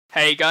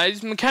Hey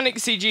guys, Mechanic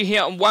CG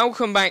here and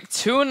welcome back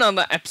to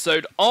another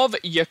episode of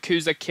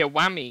Yakuza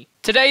Kiwami.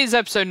 Today is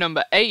episode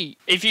number 8.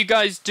 If you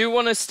guys do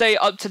want to stay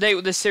up to date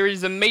with this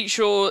series, then make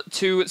sure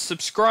to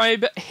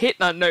subscribe, hit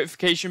that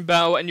notification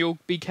bell, and you'll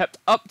be kept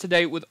up to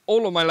date with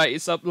all of my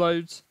latest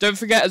uploads. Don't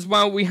forget as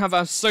well, we have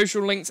our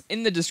social links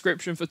in the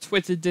description for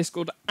Twitter,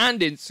 Discord,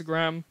 and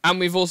Instagram. And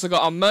we've also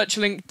got our merch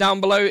link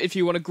down below if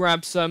you want to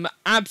grab some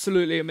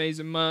absolutely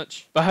amazing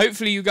merch. But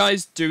hopefully you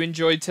guys do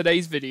enjoy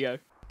today's video.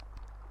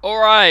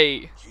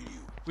 Alright,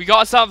 we got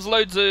ourselves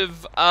loads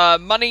of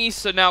money,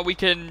 so now we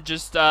can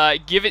just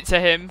give it to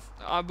him.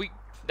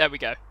 There we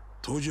go.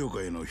 東上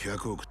界の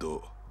100億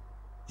と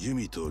ユ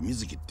ミと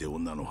水木って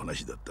女の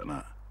話だった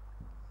な。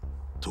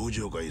東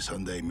上界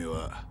三代目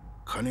は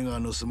金が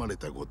盗まれ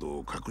たこと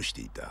を隠し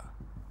ていた。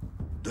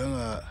だ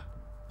が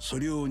そ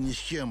れを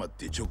錦山っ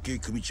て直系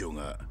組長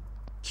が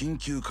緊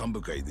急幹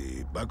部会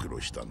で暴露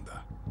したん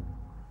だ。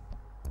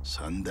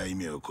三代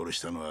目を殺し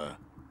たのは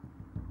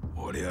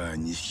俺は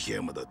錦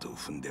山だと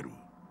踏んでる。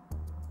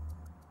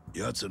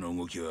奴の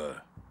動き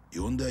は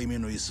四代目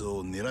の椅子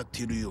を狙っ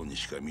ているように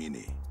しか見え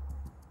ねえ。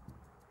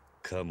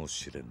かも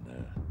しれん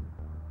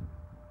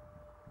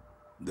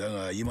な。だ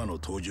が今の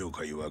東上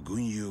界は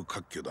群雄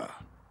割拠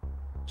だ。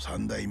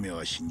三代目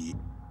は死に、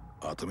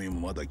跡目も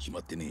まだ決ま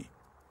ってねえ。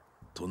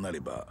となれ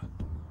ば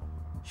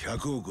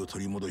100億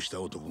取り戻した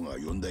男が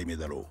四代目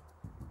だろ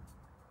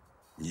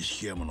う。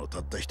錦山のた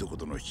った一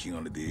言の引き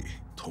金で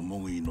共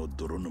食いの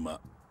泥沼。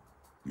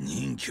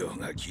人情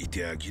が効い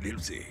て呆れる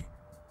ぜ。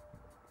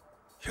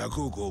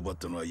100億を奪っ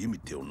たのはユミっ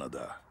て女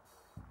だ。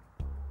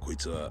こい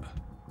つは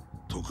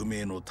匿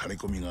名のタレ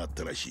コミがあっ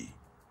たらしい。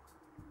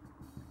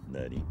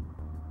何？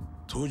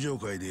東上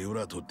界で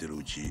裏取ってる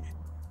うち、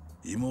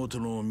妹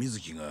の水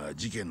木が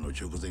事件の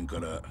直前か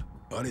ら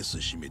アレ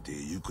ス閉めて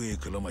行方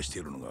くらまして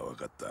いるのが分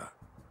かった。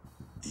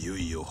いよ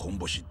いよ本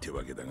ボシって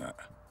わけだが、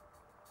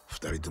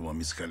二人とも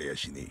見つかりや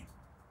しねえ。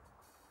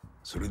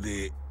それ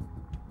で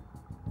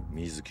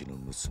水木の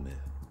娘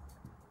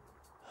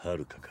は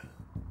るかか。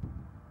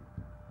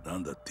な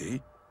んだっ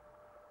て？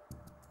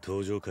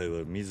東上界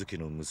は水木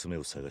の娘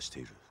を探し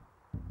ている。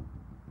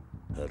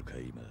はるか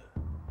今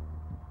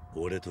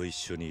俺と一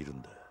緒にいる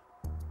んだ。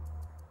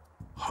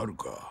はる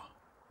か、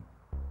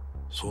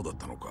そうだっ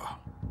たのか。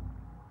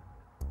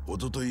お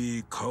とと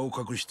い顔を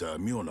隠した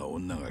妙な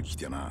女が来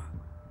てな。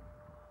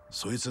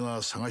そいつ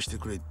が探して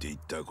くれって言っ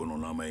たこの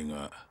名前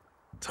が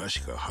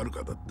確かはる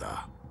かだっ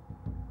た。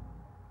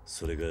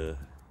それが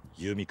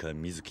ユミか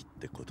水木っ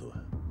てことは。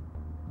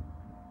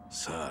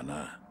さあ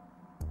な。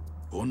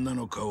女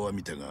の顔は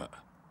見たが、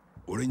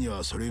俺に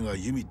はそれが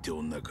ユミって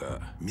女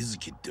か水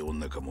木って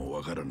女かも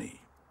わからね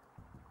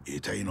え。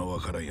得体の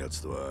わからんや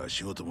つとは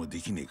仕事もで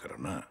きねえから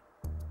な。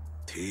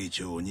丁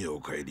重に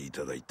お帰りい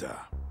ただい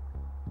た。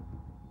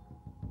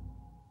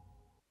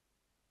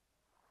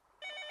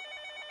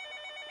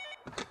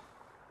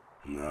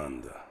な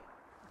んだ。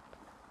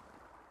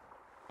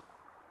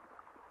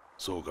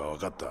そうか、わ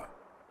かった。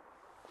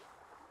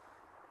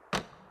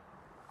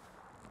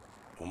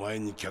お前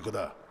に客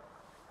だ。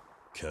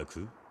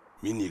客？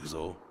見に行く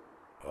ぞ。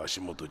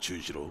足元注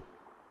意しろ。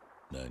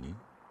何？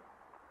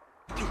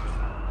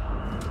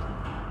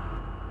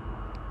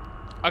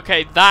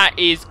 Okay, that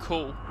is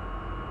cool.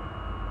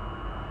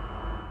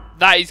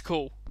 That is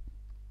cool.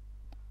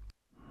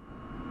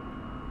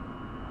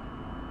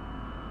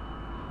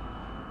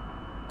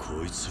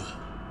 こいつは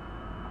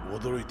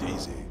驚いていい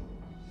ぜ。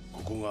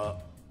ここが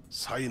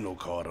サイの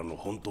河原の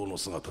本当の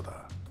姿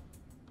だ。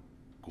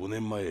5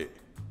年前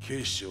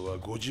警視庁は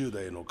50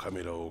台のカ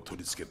メラを取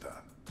り付け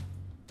た。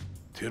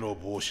テロ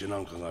防止な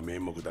んかが名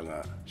目だ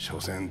が、所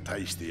詮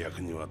大して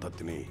役には立っ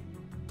てね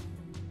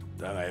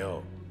え。だが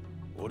よ、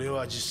俺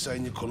は実際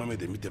にこの目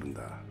で見てるん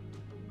だ。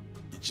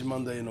1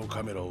万台の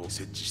カメラを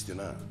設置して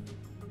な。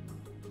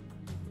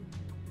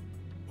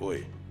お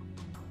い、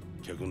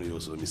客の様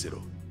子を見せろ。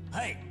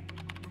はい。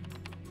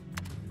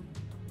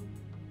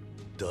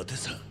伊達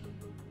さん。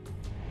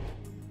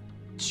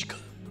チカ、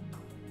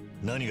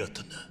何があっ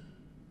たんだ？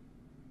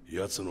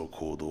奴の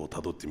行動を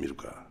たどってみる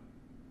か。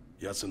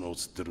奴の映っ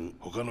てる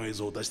他の映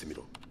像を出してみ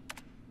ろ。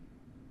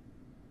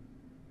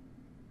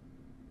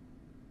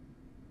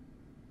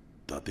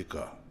伊達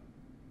か。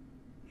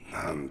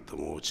なんと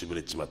も落ちぶ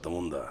れちまった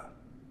もんだ。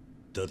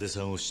伊達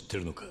さんを知って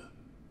るのか？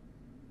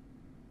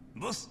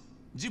ボス、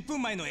10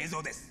分前の映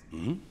像です。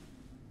ん？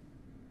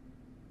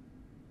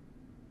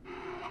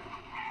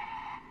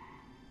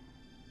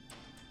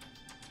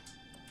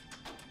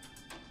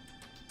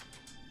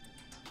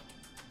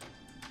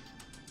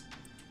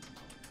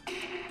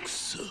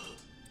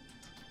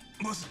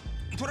ボス、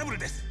トラブル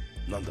です。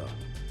なんだ？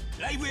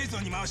ライブ映像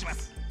に回しま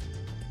す。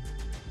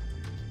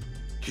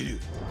桐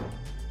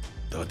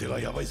生、伊達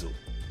がやばいぞ。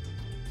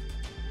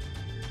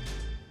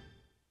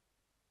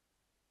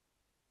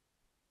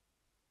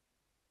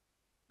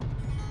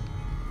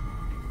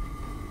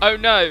Oh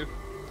no.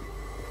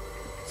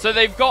 So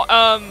they've got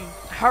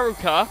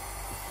Haruka.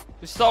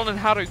 We've stolen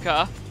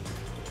Haruka.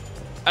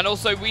 And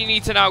also we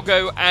need to now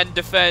go and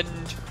defend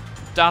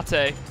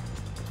Date.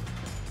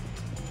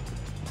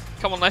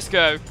 Come on, let's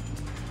go.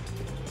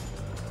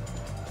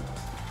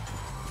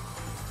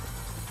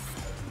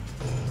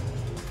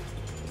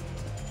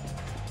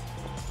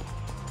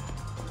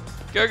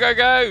 Go, go,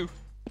 go!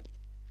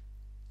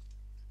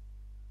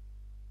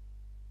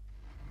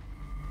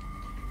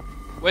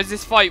 Where's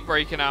this fight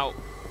breaking out?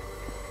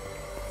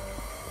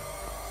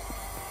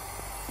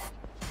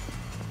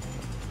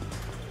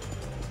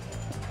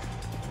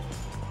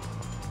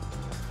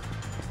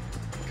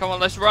 Come on,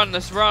 let's run,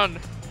 let's run.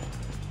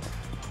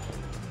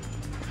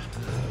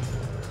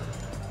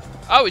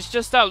 Oh, it's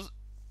just I was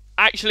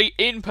actually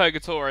in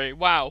purgatory.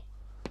 Wow.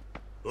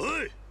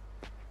 Oi! 伊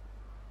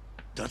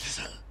達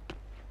さん。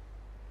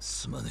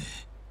すまねえ、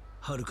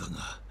はるか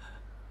が。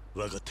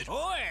分かってる。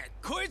おい、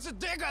こいつ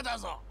デカだ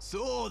ぞ。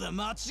そうだ、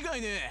間違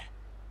いねえ。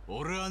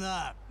俺は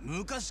な、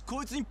昔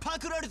こいつにパ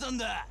クられたん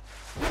だ。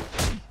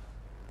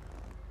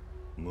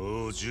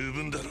もう十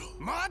分だろ。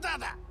まだ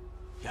だ。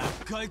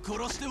100回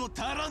殺しても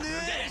足らね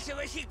え。電車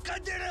は引っか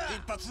んでる。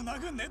一発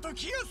殴んねえと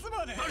気が済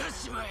まねえ。バラ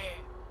しま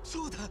え。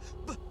そうだ、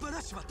バ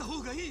ラしまった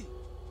方がいい。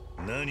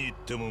何言っ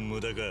ても無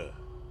駄か。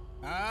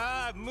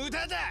ああ、無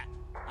駄だ。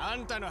あ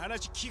んたの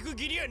話聞く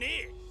義理はね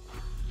え。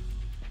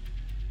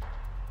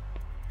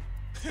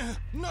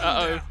なん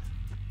だよ。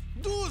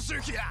どうす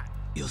る気だ。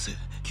よせ、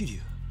桐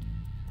生。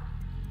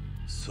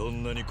そ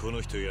んなにこ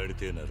の人やり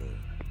てえなら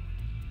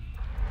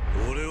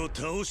俺を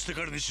倒して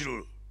からにし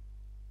ろ。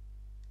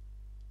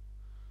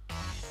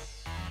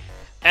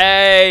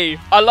 Hey,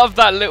 I love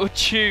that little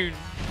tune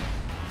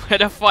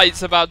when a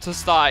fight's about to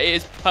start. It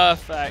is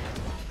perfect.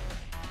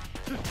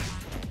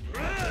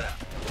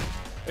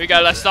 Here we go,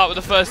 let's start with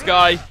the first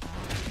guy.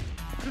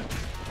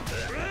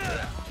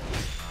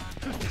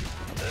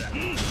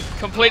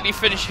 Completely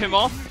finish him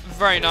off.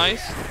 Very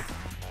nice.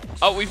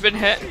 Oh, we've been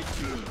hit.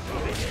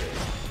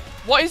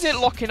 What is it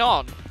locking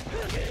on?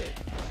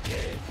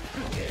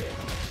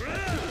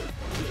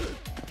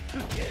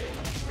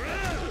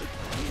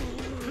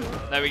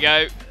 There we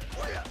go.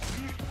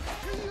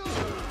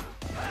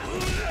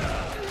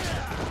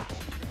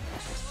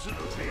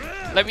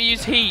 Let me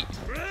use heat.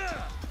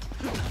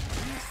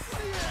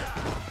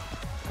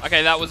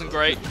 Okay, that wasn't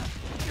great.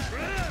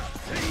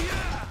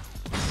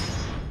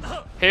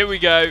 Here we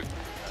go.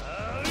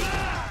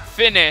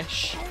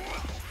 Finish.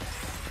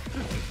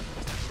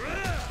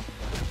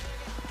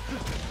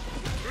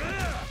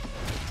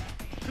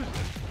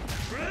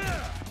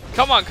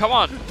 Come on, come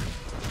on.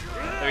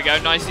 There we go,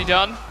 nicely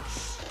done.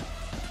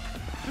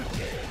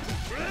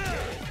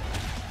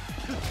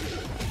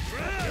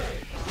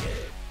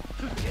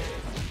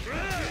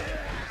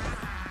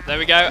 There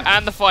we go,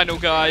 and the final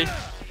guy.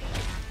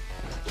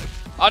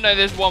 Oh no,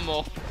 there's one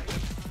more.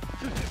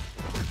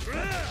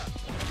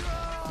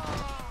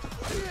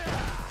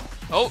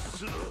 Oh.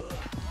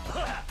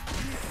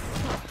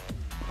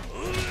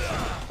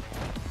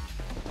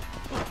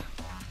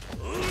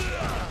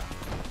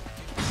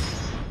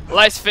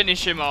 Let's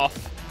finish him off.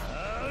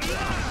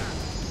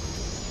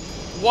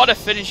 What a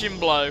finishing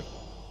blow.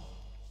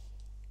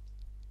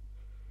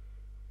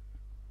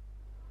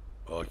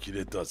 呆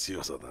れた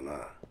強さだ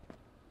な。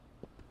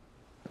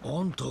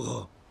あんた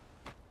が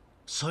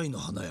サイの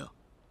花屋。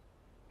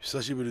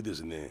久しぶりで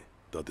すね、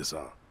伊達さ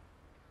ん。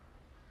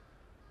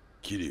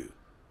桐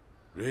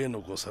生、例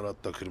の子さらっ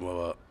た車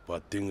はバ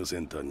ッティングセ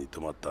ンターに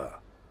止まった。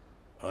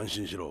安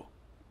心しろ。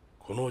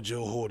この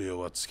情報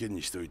量はつけ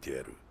にしといて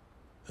やる。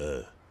あ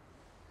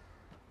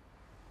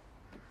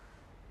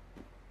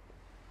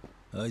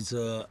あ。あいつ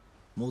は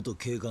元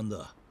警官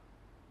だ。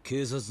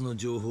警察の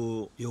情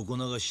報を横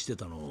流しして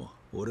たのを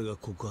俺が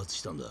告発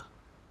したんだ。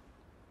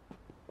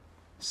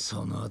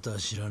その後は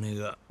知らねえ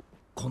が、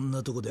こん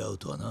なとこで会う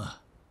とは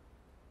な。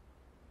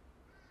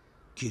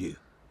桐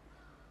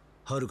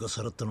生、はるか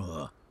さらったの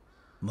は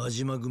真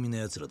島組の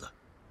やつらだ。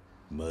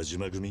真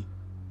島組？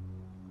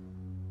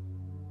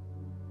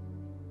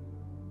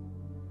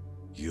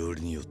よ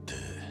りによって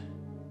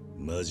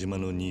真島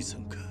の兄さ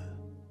んか。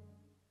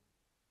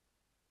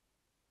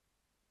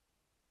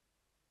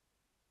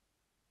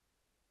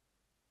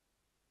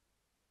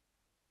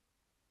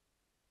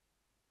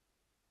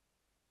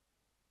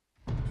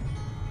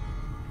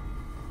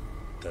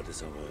伊達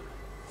さんは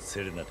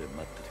セレナで待っ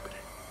ててくれ。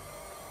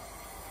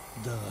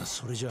だが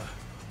それじゃ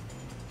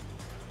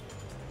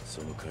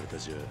その体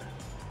じゃ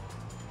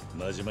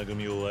真島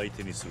組を相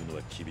手にするの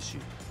は厳しい。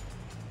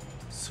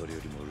それ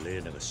よりもレ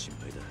ーナが心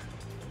配だ。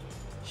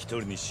一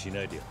人にし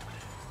ないでやってく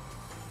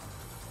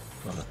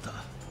れ。分かった。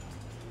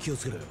気を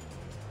つけろよ。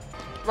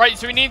 Right,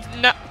 so we need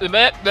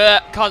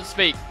can't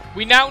speak.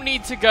 We now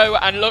need to go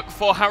and look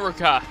for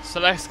Haruka. So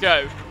let's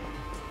go.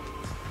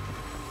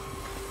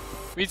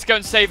 We need to go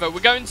and save her. We're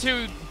going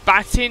to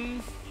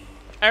Batin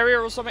area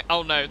or something.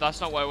 Oh no,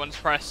 that's not what I want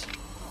to press.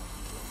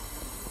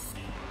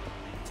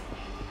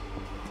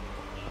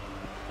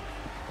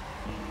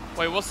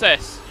 Wait, what's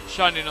this?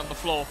 Shining on the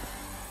floor.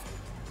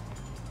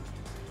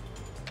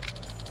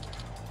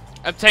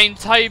 Obtain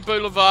Tai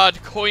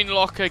Boulevard Coin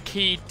Locker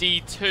Key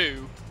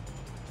D2.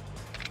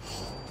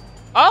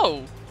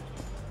 Oh!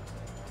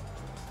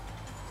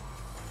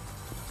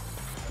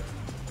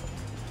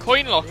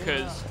 Coin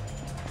lockers.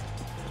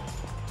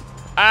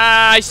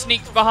 Ah, I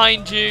sneaked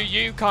behind you.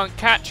 You can't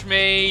catch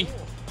me.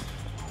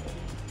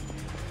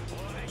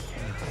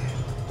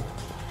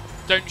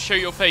 Don't show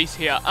your face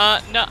here.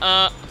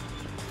 Nuh-uh.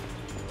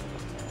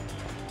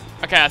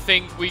 Okay, I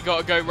think we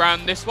gotta go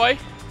round this way.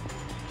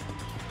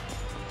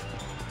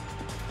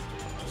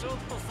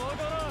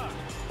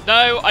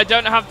 No, I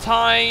don't have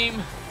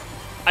time.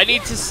 I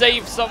need to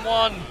save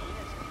someone.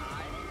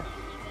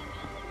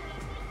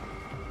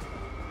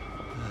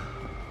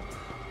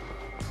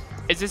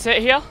 Is this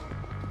it here?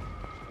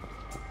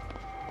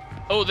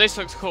 Oh, this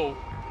looks cool.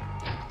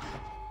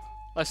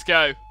 Let's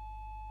go.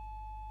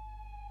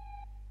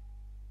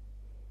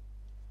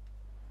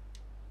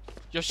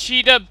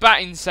 Yoshida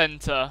Batting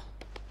Center.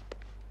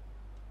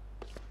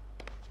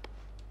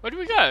 Where do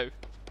we go?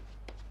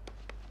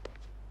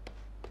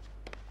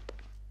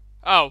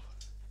 Oh.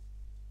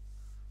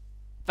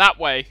 That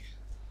way.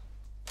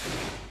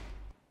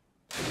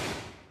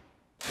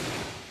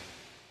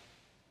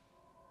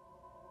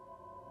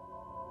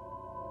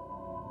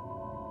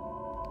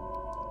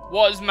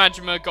 What has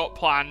Majima got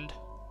planned?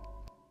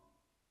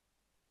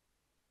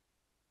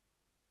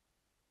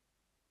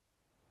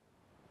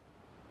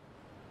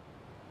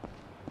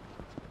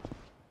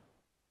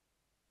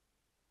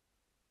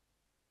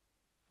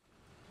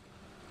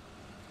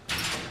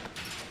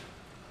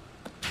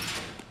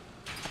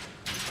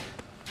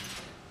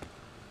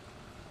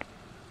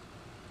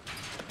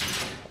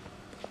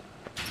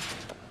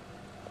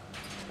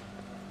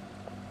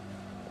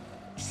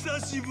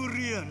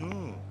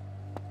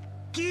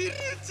キル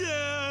ち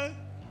ゃん、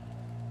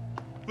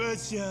わ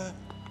しゃ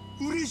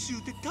嬉しゅ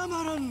うてた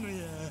まらんの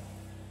や。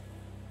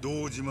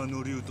堂島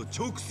の竜と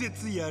直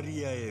接や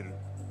り合える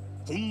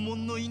本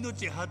物の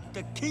命張っ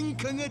た喧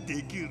嘩が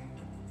できる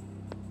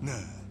なあ。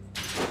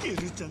キ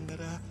ルちゃんな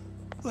ら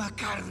わ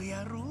かる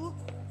やろ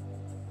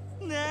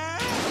なあ。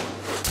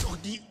お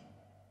り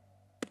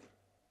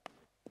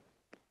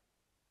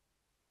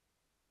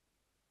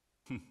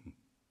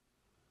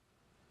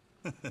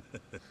笑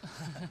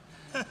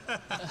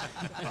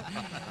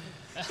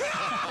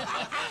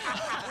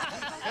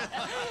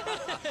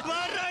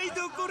い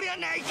どころや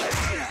ないか。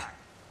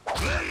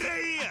笑い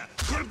や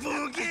これボ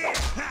ケ。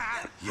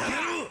や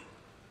ろう。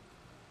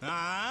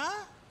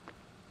あ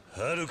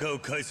あ、はるかを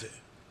返せ。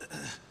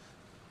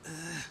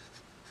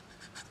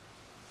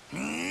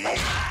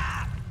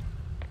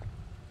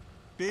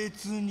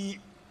別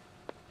に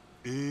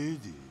ええで。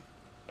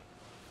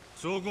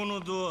そこの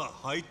ドア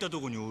入った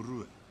とこにおる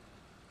わ。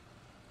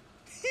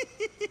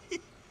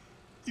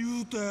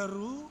言うたや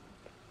ろ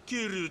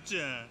キルち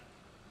ゃ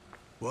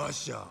ん。わ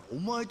しゃお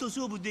前と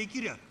勝負で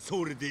きりゃ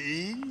それで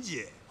ええんじ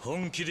ゃ。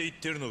本気で言っ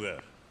てるの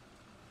か。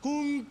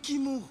本気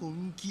も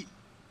本気。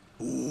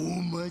大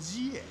マ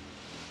ジや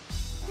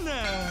な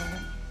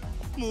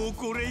あ。もう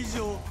これ以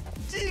上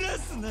じら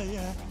すな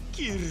や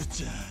キル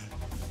ちゃん。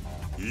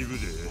行く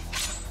で。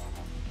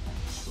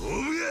勝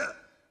負や。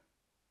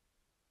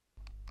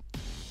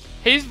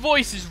His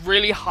voice is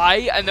really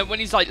high, and then when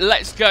he's like,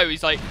 let's go,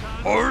 he's like,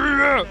 oh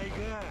yeah!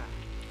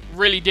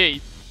 Really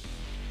deep.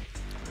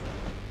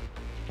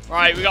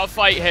 Right, we gotta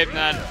fight him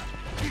then.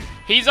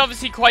 He's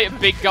obviously quite a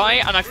big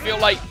guy, and I feel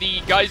like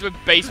the guys with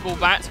baseball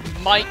bats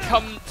might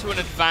come to an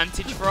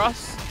advantage for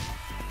us.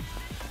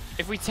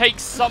 If we take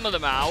some of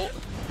them out.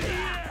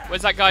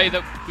 Where's that guy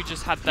that we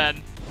just had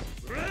then?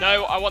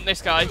 No, I want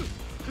this guy.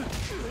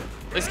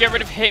 Let's get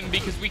rid of him,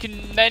 because we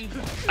can then,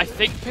 I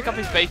think, pick up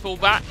his baseball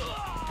bat.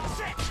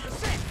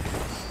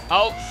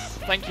 Oh,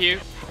 thank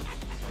you.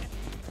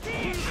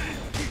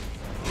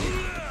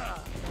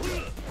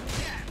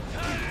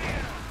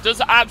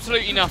 Does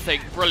absolutely nothing.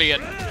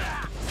 Brilliant.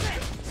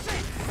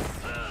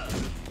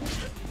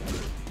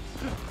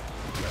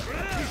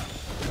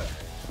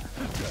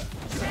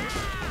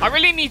 I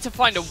really need to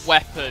find a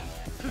weapon.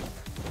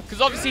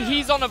 Because obviously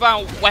he's on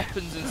about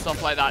weapons and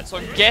stuff like that. So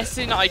I'm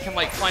guessing I can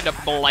like find a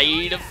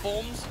blade of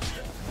forms.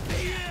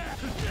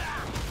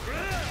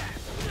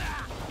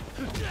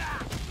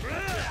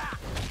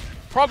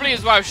 Probably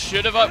as well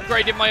should have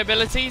upgraded my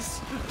abilities.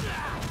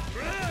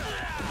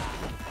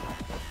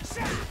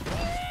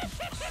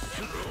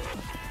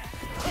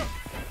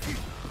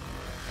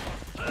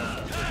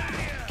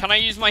 Can I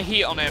use my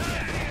heat on him?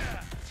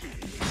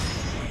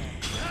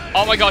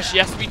 Oh my gosh,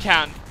 yes we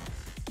can.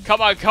 Come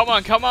on, come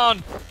on, come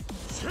on.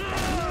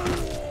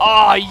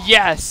 Oh,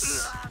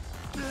 yes.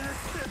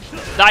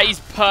 That is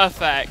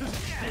perfect.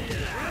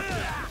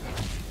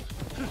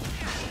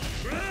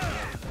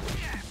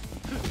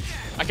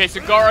 Okay,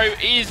 so Goro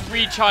is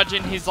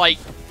recharging his, like,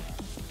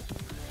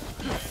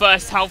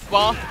 first health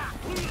bar.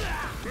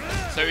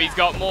 So he's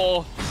got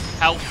more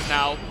health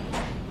now.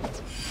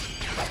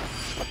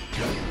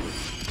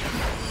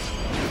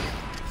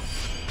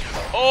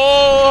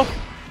 Oh!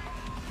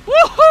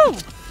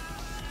 Woohoo!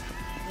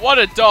 What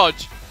a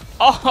dodge.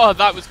 Oh,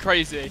 that was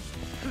crazy.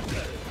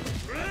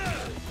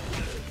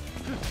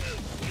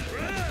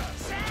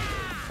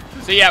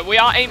 So yeah, we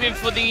are aiming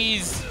for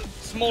these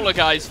smaller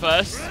guys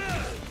first.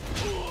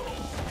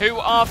 Who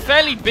are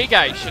fairly big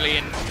actually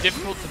and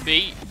difficult to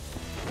beat.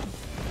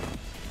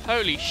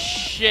 Holy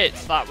shit,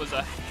 that was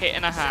a hit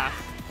and a half.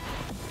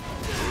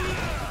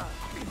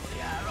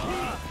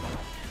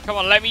 Come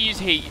on, let me use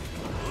heat.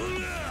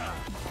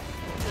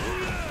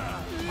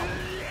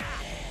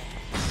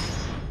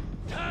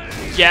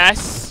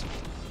 Yes.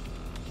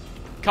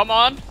 Come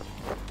on.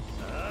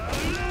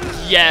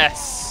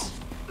 Yes.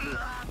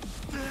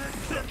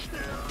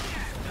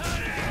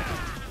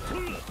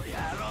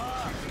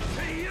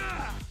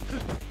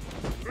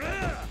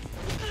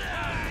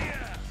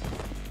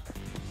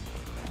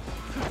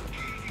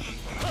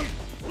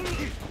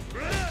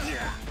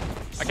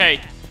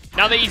 Okay,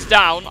 now that he's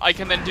down, I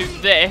can then do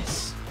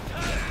this.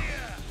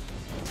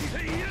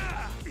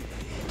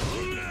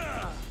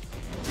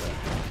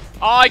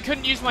 Oh, I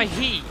couldn't use my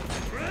heat.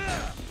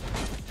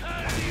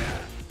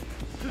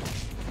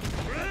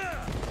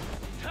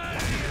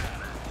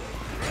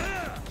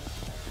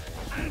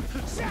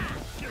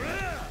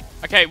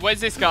 Okay, where's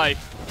this guy?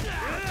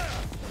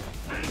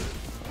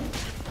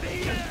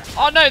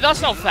 Oh no,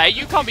 that's not fair.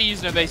 You can't be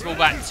using a baseball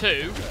bat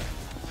too.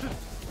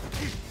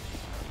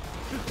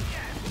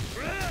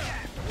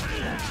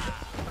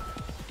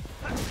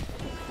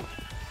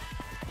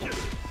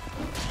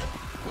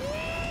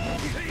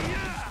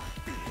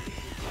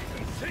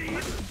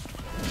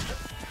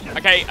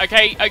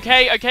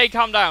 Okay,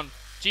 calm down.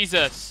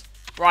 Jesus.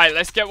 Right,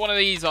 let's get one of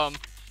these on.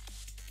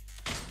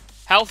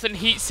 Health and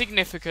heat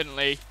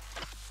significantly.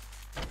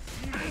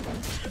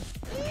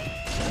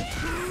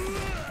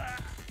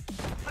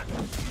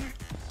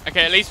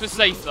 Okay, at least we're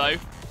safe though.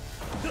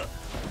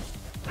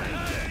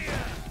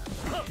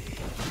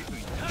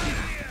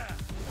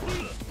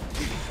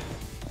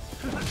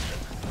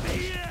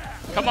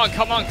 Come on,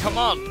 come on, come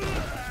on.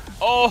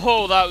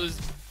 Oh, that was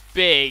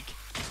big.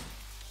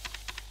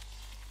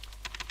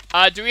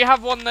 Do we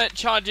have one that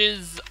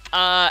charges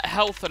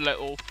health a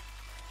little?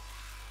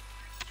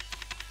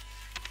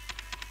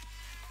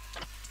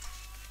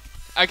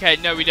 Okay,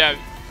 no we don't.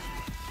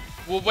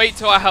 We'll wait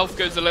till our health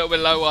goes a little bit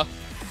lower.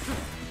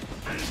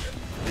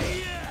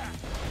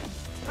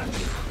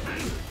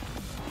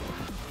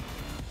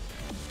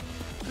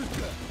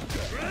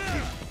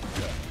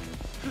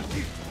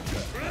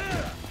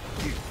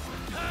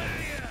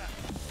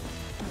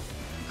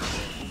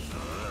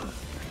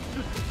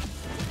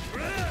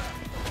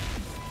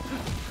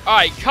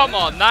 Alright, come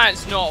on,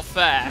 that's not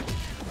fair.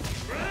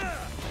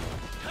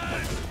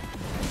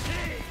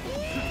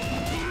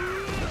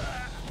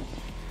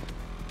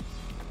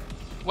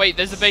 Wait,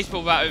 there's a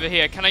baseball bat over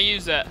here. Can I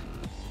use it?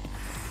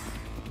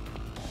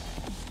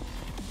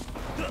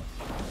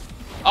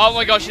 Oh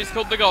my gosh, it's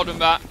called the golden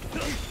bat.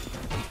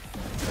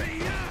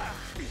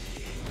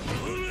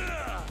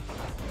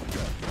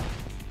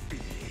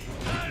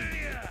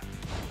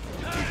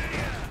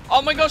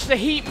 Oh my gosh, the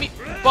heat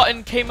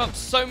button came up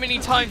so many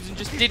times and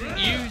just didn't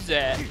use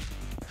it.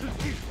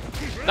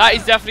 That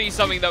is definitely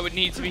something that would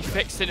need to be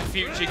fixed in a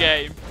future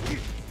game.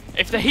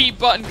 If the heat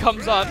button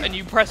comes up and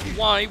you press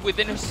Y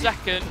within a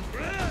second,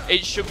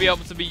 it should be able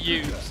to be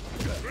used.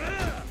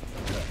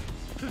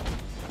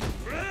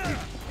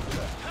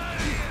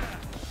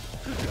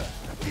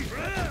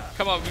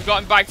 Come on, we've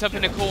got him backed up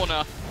in a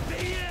corner.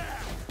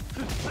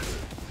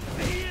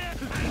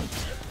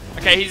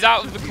 Okay, he's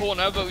out of the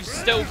corner, but we've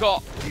still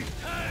got...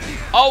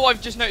 Oh,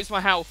 I've just noticed my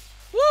health.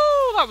 Woo,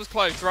 that was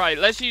close. Right,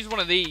 let's use one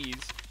of these.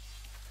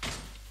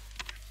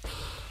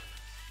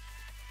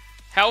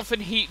 Health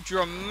and heat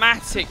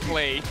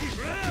dramatically.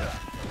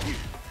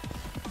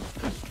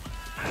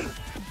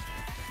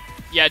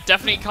 Yeah,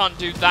 definitely can't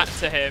do that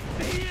to him.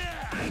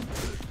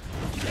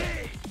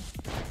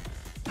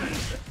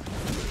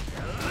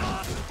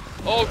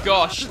 Oh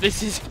gosh,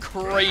 this is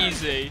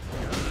crazy.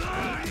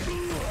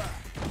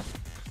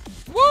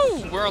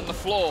 Woo, we're on the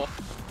floor.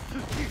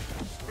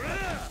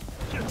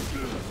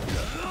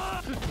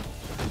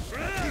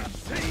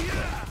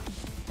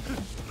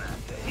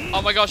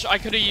 Oh my gosh, I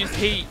could have used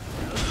heat.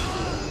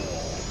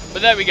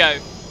 But there we go.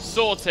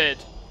 Sorted.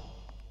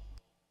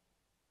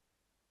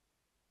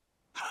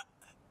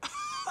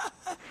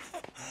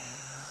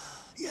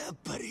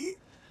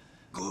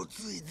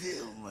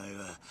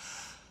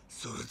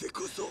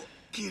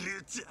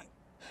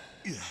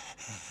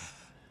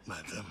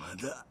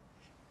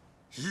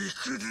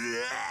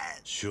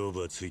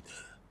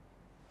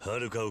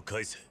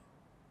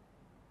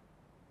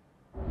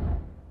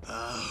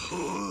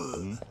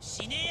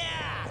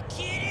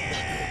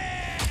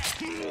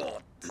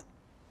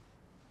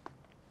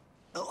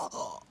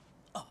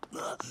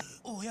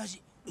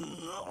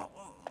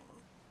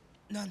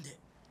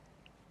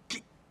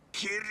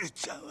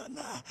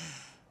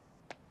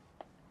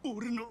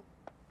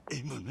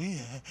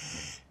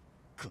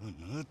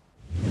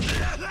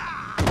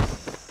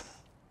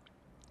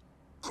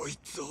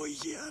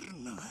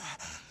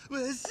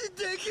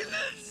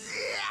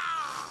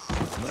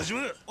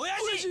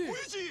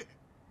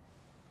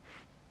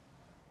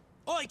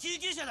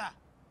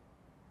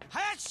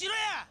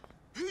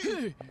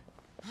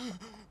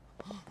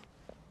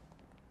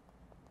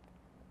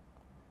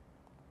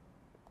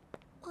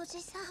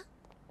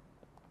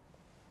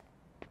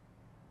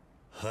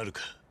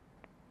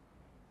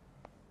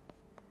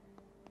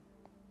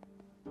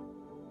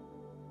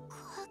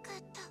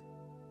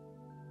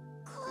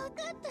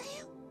 かったよ。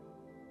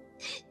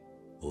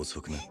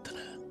遅くなったな。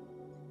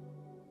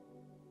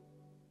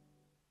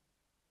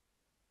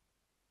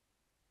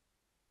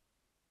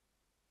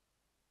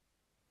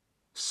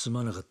す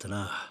まなかった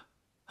な、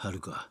はる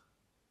か。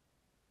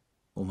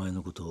お前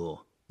のこと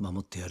を守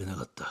ってやれな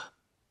かった。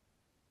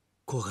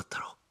怖かった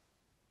ろ。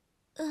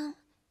うん、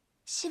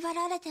縛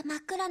られて真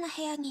っ暗な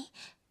部屋に。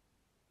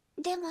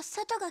でも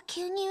外が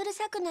急にうる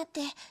さくなっ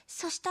て、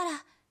そしたら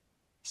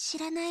知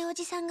らないお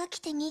じさんが来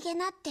て逃げ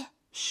なって。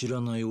知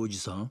らないおじ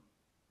さん？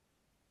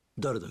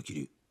誰だキ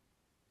リ？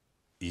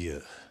いや、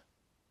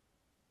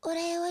お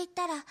礼を言っ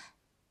たら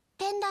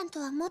ペンダン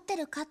トは持って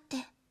るかって。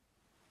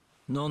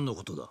何の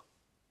ことだ？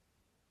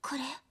こ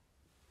れ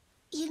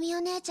弓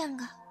お姉ちゃん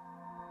が。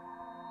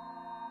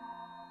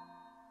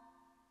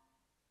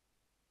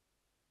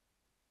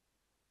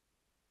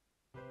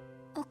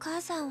お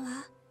母さん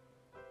は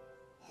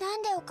な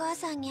んでお母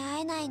さんに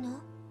会えない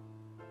の？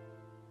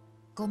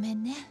ごめ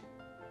んね。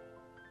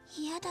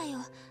嫌だよ、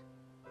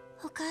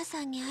お母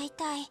さんに会い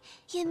たい。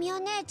弓お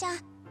姉ちゃん、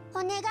お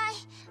願い、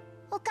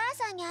お母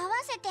さんに会わ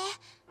せて。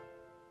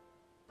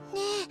ねえ、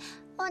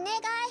お願い。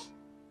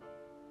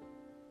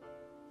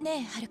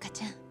ねえはるか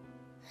ちゃん、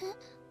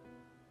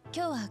今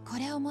日はこ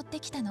れを持って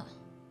きたの。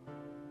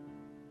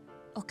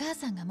お母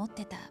さんが持っ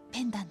てた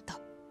ペンダン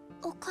ト。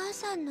お母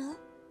さんの？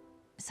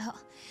そう、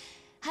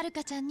はる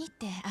かちゃんにっ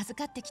て預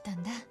かってきた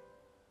んだ。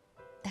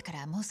だか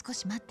らもう少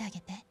し待ってあ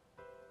げて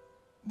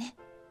ね。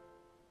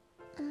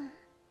うん。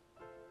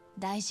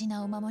大事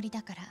なお守り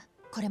だから、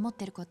これ持っ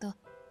てること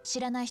知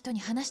らない人に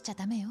話しちゃ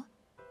ダメよ。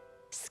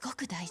すご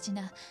く大事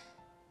な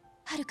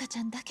はるかち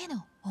ゃんだけ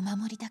のお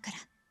守りだから。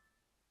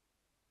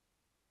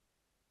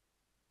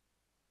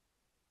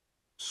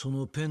そ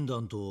のペンダ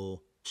ント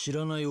を知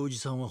らないおじ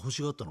さんは欲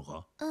しがったの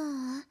か？う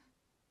うん、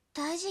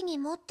大事に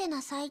持って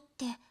なさいっ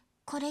て。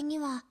これに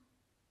は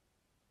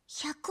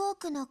100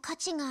億の価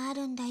値があ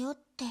るんだよっ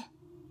て。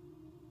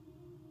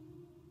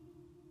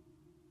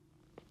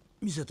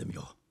見せてみ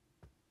ろ。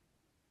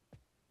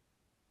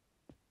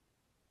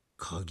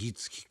鍵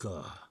付き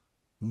か。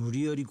無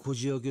理やりこ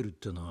じ開けるっ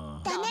て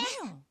な。ダメ。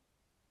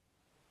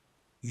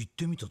言っ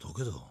てみただ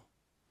けだ。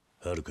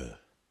はるか、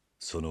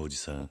そのおじ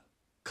さん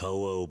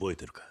顔は覚え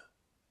てるか？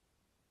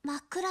真っ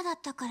暗だっ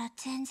たから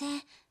全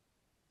然。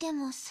で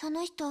もそ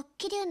の人、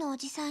桐生のお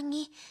じさん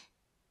に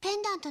ペ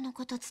ンダントの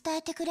こと伝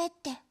えてくれっ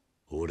て。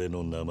俺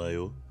の名前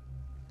を？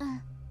う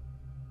ん。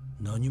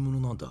何者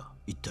なんだ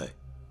一体？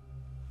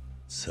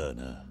さあ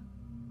な、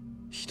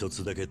一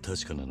つだけ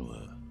確かなのは、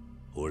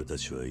俺た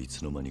ちはい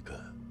つの間にか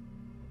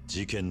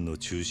事件の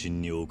中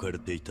心に置かれ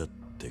ていたっ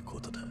てこ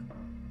とだ。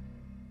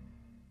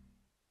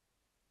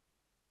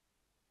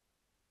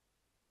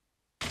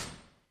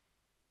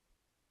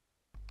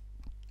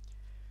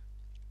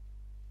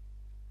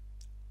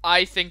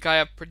I think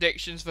I have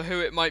predictions for who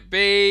it might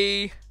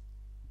be.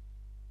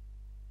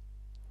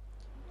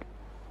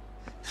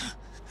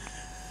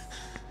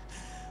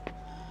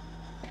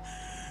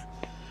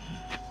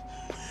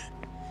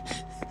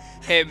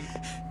 Him.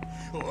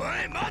 おい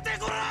待て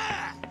こ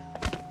ら！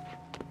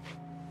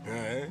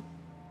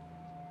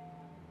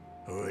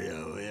お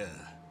やおや、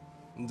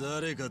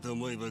誰かと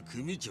思えば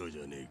組長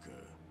じゃねえか。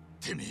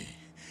てめえ、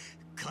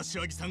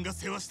柏木さんが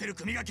世話してる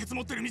組がケツ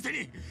持ってる店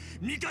に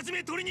みかじ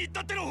め取りに行っ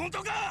たっての本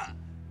当か？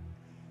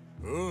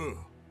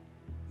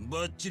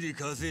バッチリ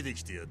稼いで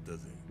きてやった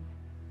ぜ。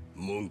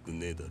文句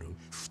ねえだろ。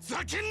ふ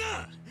ざけん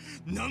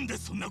な！なんで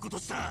そんなこと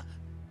した？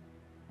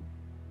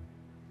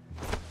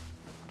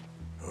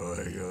おい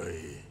お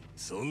い、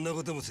そんな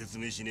ことも説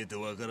明しねえ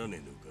とわから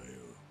ねえのかよ。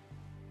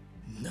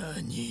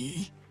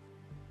何？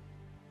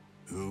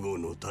ウゴ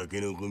のタ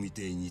ケノコみ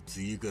てえに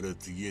次から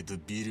次へと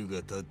ビル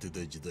が建って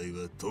た時代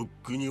はとっ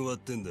くに終わっ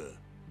てんだ。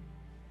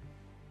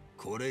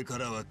これか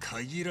らは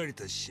限られ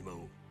た島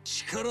を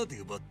力で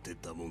奪って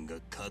たもんが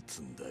勝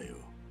つんだよ。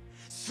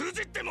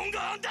筋ってもん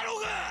があんだろ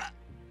うが！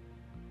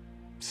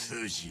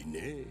筋ね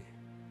え。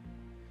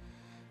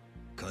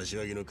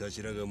柏木の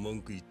頭が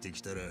文句言って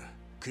きたら、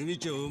組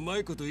長うま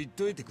いこと言っ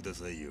といてくだ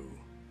さいよ。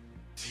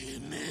て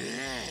め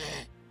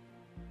え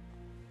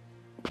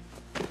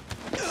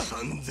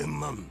3000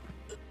万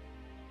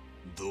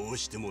どう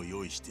しても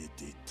用意してって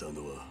言った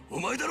のはお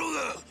前だろう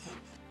が。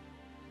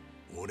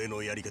俺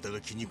のやり方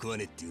が気に食わ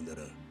ねえって言うな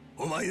ら、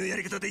お前のや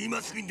り方で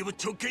今すぐにでも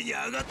直径に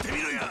上がって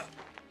みろや。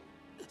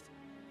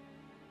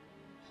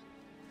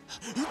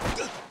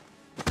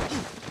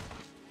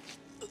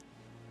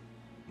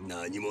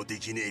何もで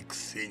きねえく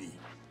せに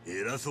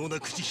偉そうな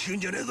口聞くん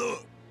じゃねえぞ。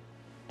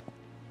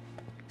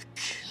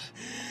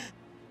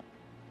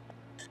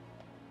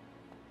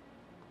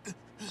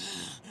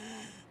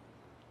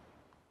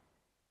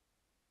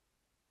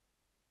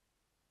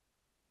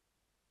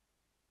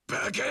バ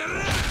カ野郎！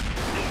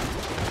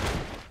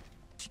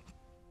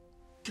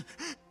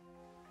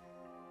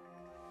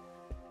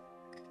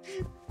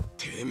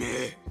てめ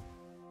え、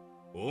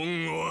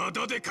恩を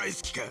後で返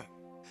す気か？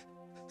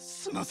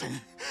すいません、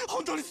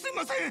本当にすい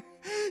ません。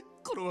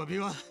この詫び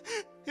は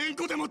縁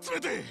故でも詰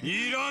めて。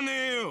いらね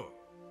えよ。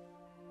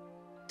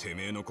て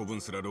めえの子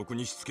分すらろく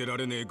にしつけら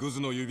れねえグズ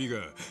の指が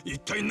一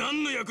体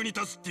何の役に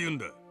立つって言うん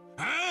だ。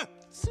ああ、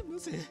すいま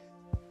せん。すいま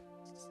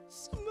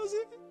せ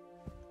ん。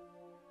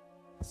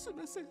すい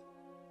ません。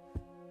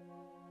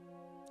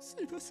す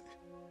いません。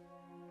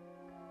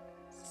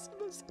すい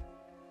ません。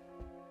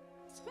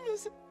すいま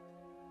せん。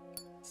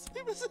すい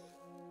ません。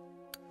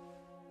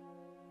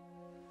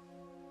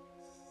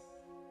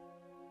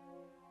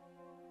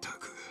た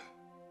く、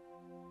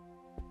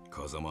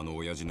風間の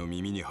親父の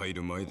耳に入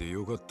る前で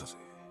よかったぜ。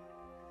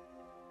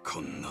こ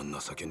んな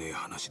情けねえ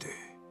話で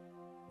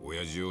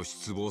親父を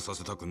失望さ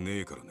せたく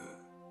ねえからな。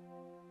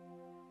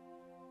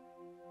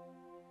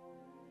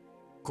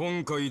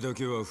今回だ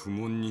けは不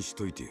問にし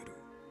といてやる。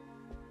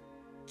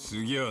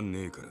次は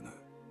ねえからな。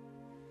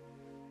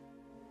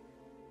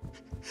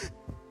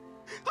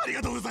あり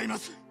がとうございま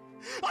す。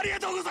ありが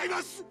とうござい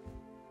ます。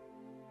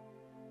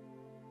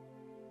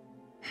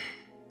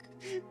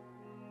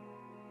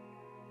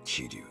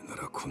桐生な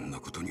らこんな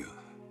ことには。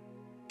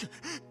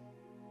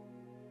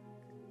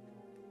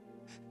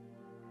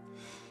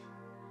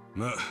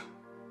まあ、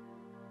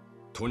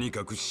とに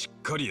かくし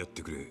っかりやっ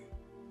てくれ。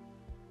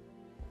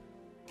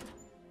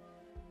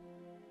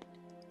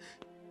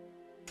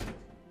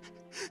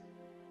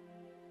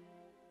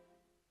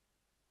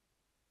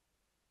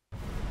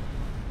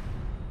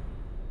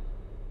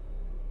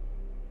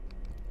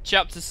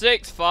Chapter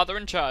 6, Father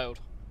and Child.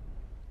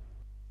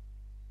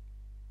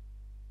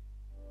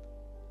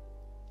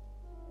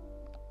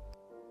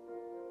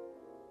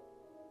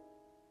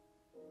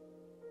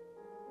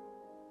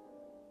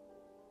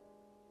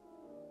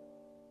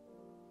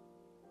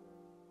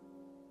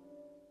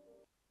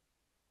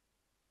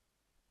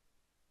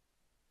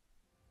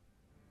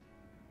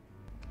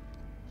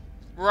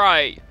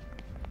 Right.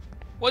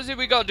 What is it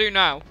we gotta do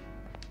now?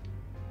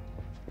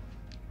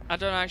 I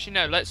don't actually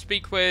know. Let's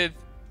speak with...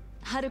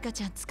 はるか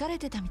ちゃん疲れ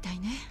てたみたい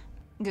ね。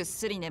ぐっ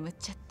すり眠っ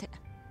ちゃって。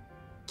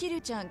桐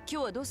生ちゃん今日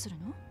はどうする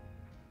の？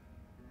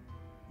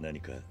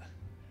何か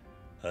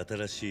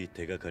新しい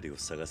手がかりを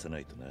探さな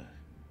いとな。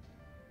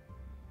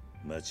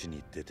街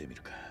に出てみ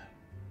るか。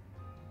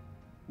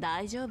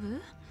大丈夫？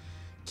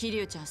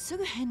桐生ちゃんす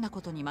ぐ変な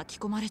ことに巻き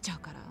込まれちゃう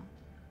から。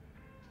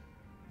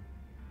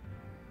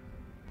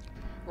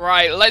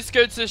Right, let's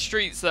go to the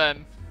streets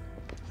then.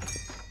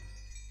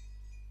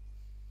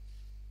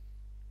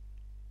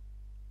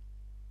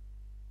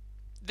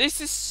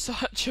 This is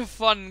such a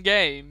fun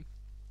game.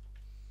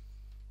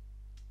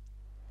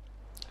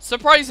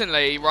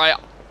 Surprisingly, right...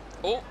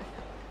 Oh,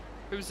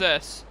 who's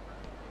this?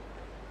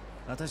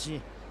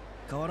 私、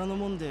河原の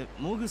門で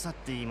モグサっ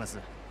て言います。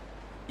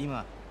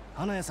今、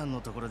花屋さん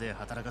のところで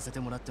働かせて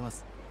もらってま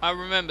す。I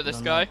remember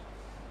this guy.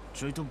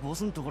 ちょいとボ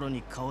スのところ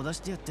に顔出し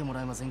てやっても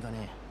らえませんか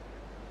ね。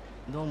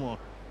どうも、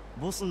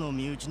ボスの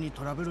身内に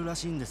トラブルら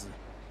しいんです。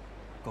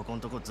ここ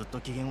んとこずっと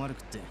機嫌悪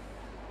くって。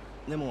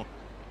でも、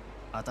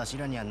あたし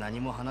らには何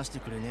も話して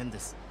くれねえんで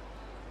す。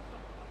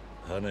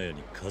花屋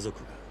に家族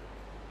が。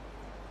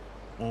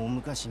大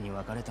昔に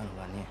別れたの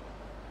がね。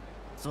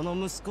その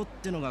息子っ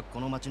てのがこ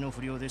の町の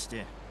不良でし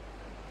て、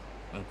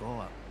向こう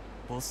は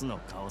ボスの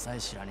顔さえ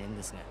知らねえん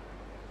です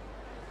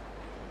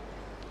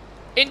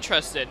が。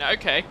Interesting,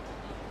 okay.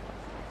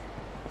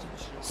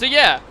 So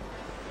yeah,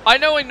 I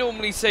know I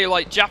normally say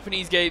like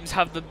Japanese games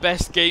have the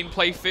best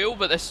gameplay feel,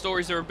 but their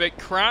stories are a bit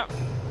crap.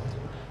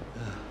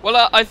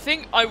 Well, I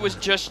think I was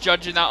just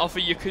judging that off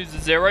of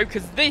Yakuza 0,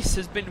 because this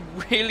has been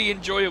really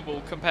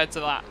enjoyable compared to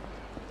that.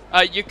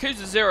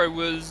 Yakuza 0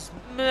 was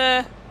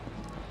meh.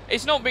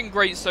 It's not been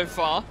great so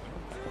far.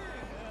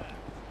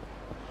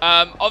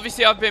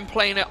 Obviously I've been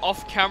playing it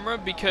off camera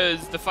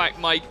because the fact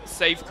my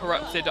save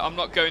corrupted, I'm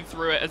not going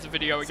through it as a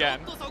video again.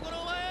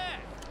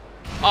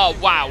 Oh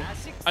wow,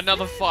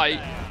 another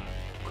fight.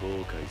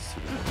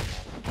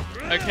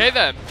 Okay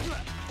then.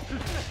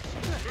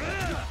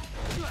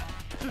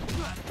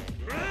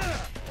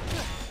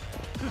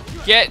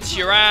 Get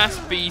your ass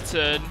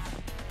beaten.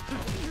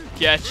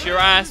 Get your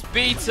ass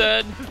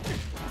beaten.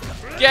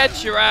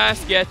 Get your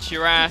ass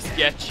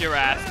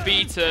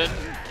beaten.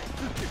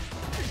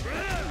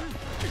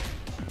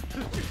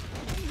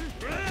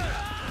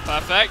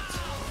 Perfect.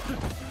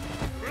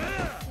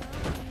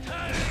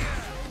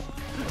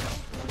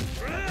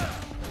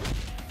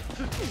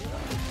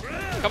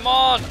 Come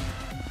on.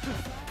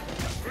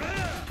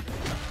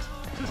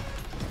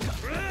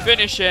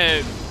 Finish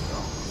him.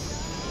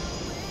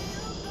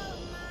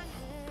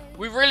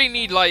 We really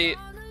need, like,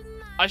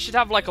 I should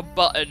have like a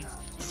button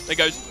that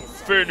goes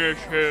finish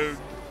him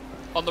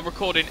on the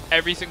recording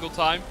every single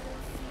time.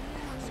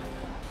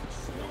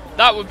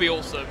 That would be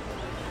awesome.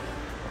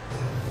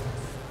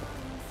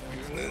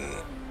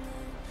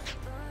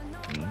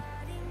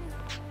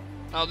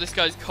 Oh, this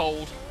guy's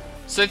cold.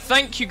 So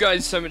thank you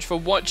guys so much for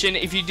watching.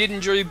 If you did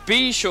enjoy,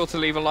 be sure to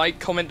leave a like,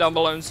 comment down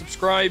below and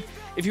subscribe.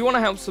 If you want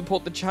to help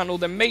support the channel,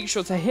 then make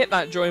sure to hit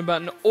that join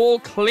button or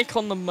click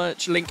on the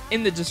merch link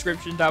in the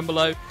description down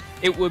below.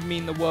 It would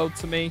mean the world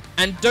to me.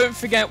 And don't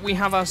forget, we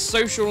have our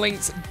social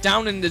links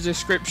down in the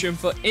description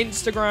for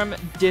Instagram,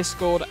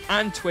 Discord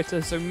and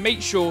Twitter, so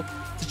make sure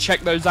to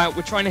check those out.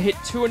 We're trying to hit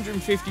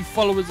 250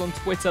 followers on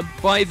Twitter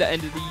by the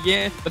end of the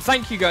year. But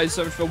thank you guys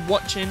so much for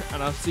watching,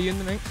 and I'll see you in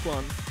the next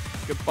one.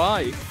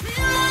 Goodbye.